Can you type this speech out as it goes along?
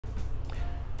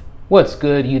What's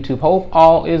good, YouTube? Hope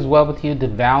all is well with you.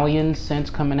 Devalian Scents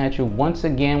coming at you once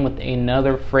again with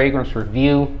another fragrance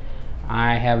review.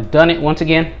 I have done it once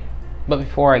again, but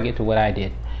before I get to what I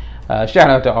did, shout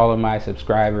out to all of my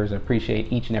subscribers. I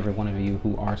appreciate each and every one of you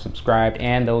who are subscribed,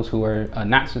 and those who are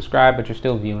not subscribed but you're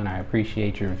still viewing. I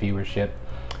appreciate your viewership.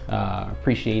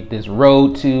 Appreciate this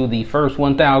road to the first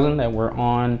 1,000 that we're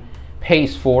on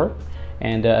pace for.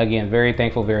 And again, very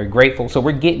thankful, very grateful. So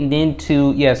we're getting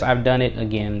into, yes, I've done it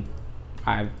again.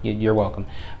 You're welcome.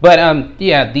 But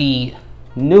yeah, the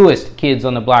newest kids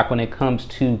on the block when it comes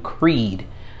to Creed.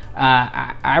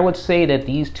 I would say that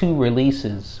these two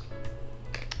releases,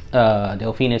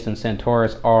 Delphinus and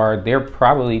Centaurus, they're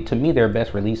probably, to me, their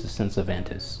best releases since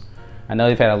Aventus. I know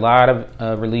they've had a lot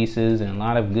of releases and a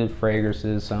lot of good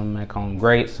fragrances. Some I call them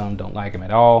great, some don't like them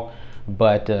at all.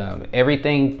 But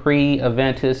everything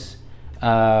pre-Aventus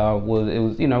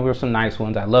was, you know, there were some nice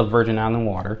ones. I love Virgin Island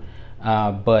Water,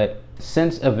 but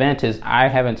since Aventus, I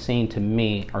haven't seen, to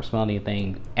me, or smelled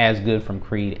anything as good from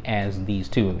Creed as these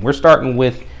two. We're starting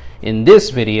with, in this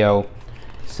video,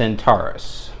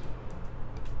 Centaurus.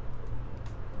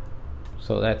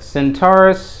 So that's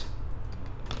Centaurus.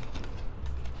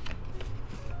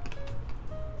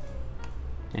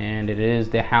 And it is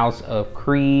the House of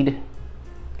Creed.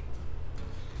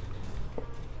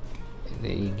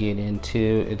 Then you get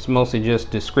into, it's mostly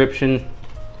just description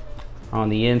on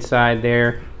the inside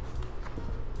there.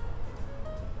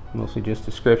 Mostly just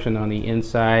description on the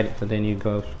inside, but then you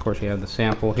go, of course, you have the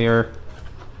sample here.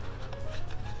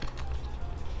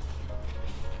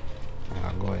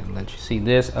 I'll go ahead and let you see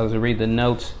this. I was gonna read the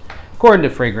notes. According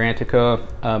to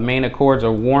Fragrantica, main accords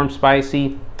are warm,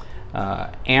 spicy,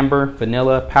 amber,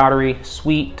 vanilla, powdery,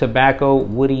 sweet, tobacco,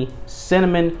 woody,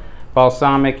 cinnamon,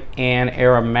 balsamic, and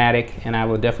aromatic. And I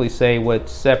would definitely say what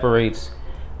separates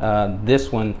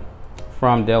this one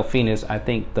from Delphinus, I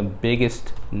think the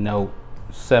biggest note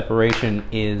separation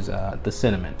is the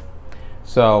cinnamon.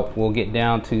 So we'll get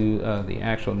down to the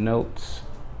actual notes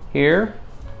here.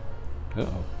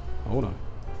 Uh-oh, hold on.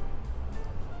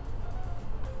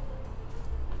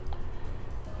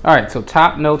 All right, so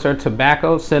top notes are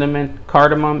tobacco, cinnamon,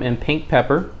 cardamom, and pink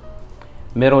pepper.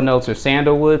 Middle notes are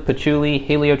sandalwood, patchouli,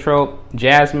 heliotrope,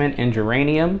 jasmine, and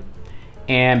geranium.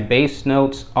 And base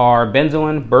notes are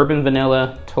benzoin, bourbon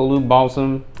vanilla, tolu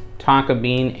balsam, tonka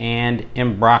bean, and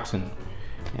ambroxan.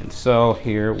 And so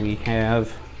here we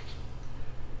have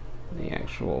the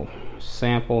actual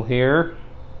sample here.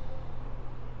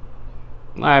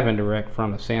 Live and direct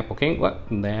from the Sample King. What?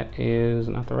 That is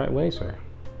not the right way, sir.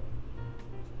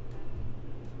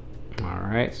 All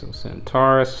right, so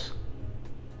Centaurus.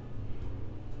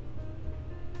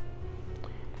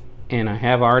 And I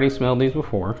have already smelled these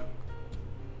before.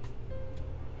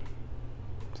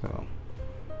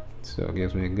 So it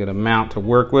gives me a good amount to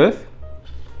work with.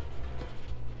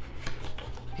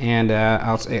 And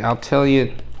I'll tell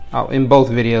you in both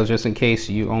videos, just in case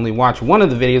you only watch one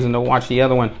of the videos and don't watch the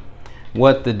other one,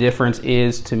 what the difference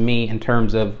is to me in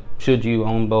terms of should you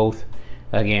own both.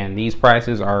 Again, these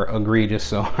prices are egregious,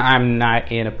 so I'm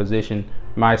not in a position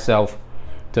myself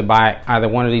to buy either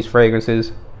one of these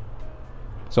fragrances.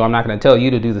 So I'm not going to tell you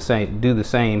to do the same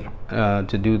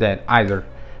to do that either.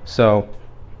 So,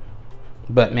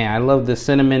 but man, I love the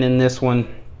cinnamon in this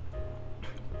one.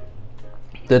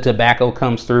 The tobacco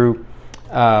comes through,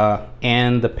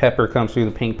 and the pepper comes through,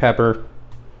 the pink pepper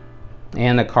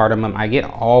and the cardamom. I get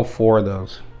all four of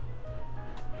those.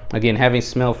 Again, having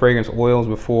smelled fragrance oils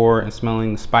before and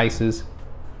smelling the spices,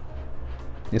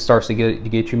 it starts to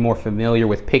get you more familiar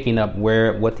with picking up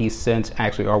what these scents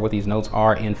actually are, what these notes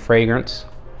are in fragrance.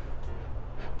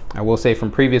 I will say from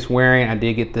previous wearing, I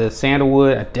did get the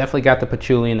sandalwood. I definitely got the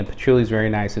patchouli, and the patchouli is very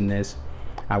nice in this.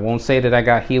 I won't say that I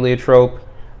got heliotrope.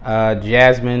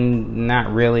 Jasmine,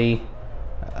 not really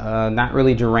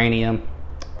geranium,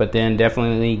 but then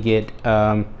definitely get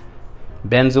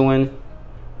benzoin,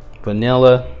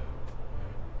 vanilla,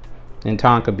 and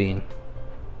tonka bean.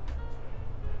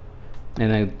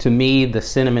 And then, to me, the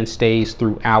cinnamon stays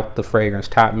throughout the fragrance,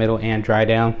 top, middle, and dry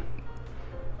down.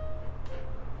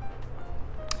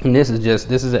 And this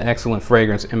is an excellent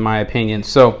fragrance in my opinion.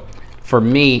 So for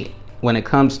me, when it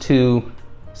comes to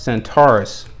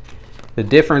Centaurus, the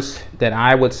difference that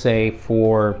I would say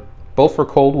both for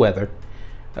cold weather,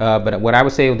 but what I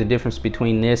would say the difference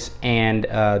between this and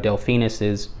Delphinus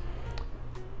is,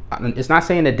 it's not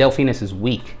saying that Delphinus is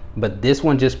weak, but this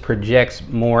one just projects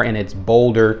more and it's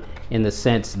bolder in the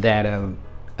sense that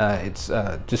it's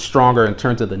just stronger in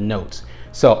terms of the notes.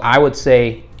 So I would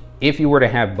say if you were to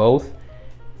have both,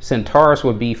 Centaurus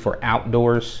would be for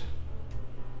outdoors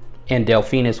and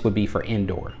Delphinus would be for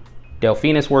indoor.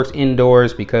 Delphinus works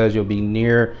indoors because you'll be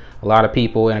near a lot of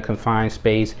people in a confined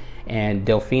space, and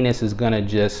Delphinus is gonna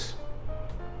just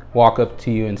walk up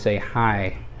to you and say,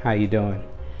 hi, how you doing?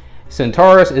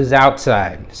 Centaurus is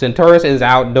outside. Centaurus is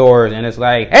outdoors, and it's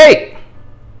like, hey,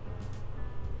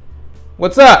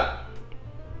 what's up?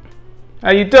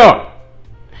 How you doing?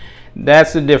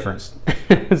 That's the difference.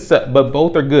 But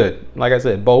both are good. Like I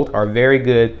said, both are very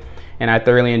good, and I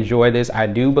thoroughly enjoy this. I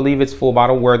do believe it's full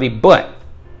bottle worthy, but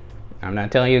I'm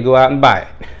not telling you to go out and buy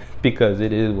it because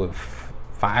it is with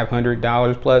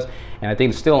 $500 plus, and I think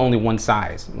it's still only one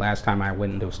size. Last time I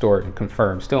went into a store and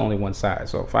confirmed, still only one size.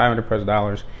 So $500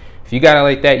 plus. If you got it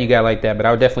like that, you got it like that. But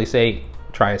I would definitely say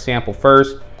try a sample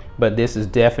first. But this is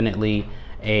definitely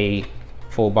a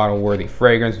full bottle worthy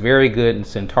fragrance. Very good in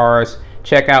Centaurus.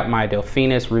 Check out my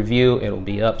Delphinus review. It'll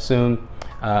be up soon.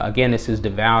 Again, this is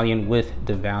Devalian with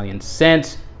Devalian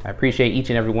Scents. I appreciate each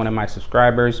and every one of my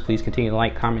subscribers. Please continue to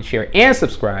like, comment, share, and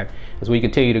subscribe as we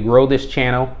continue to grow this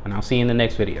channel. And I'll see you in the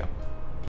next video.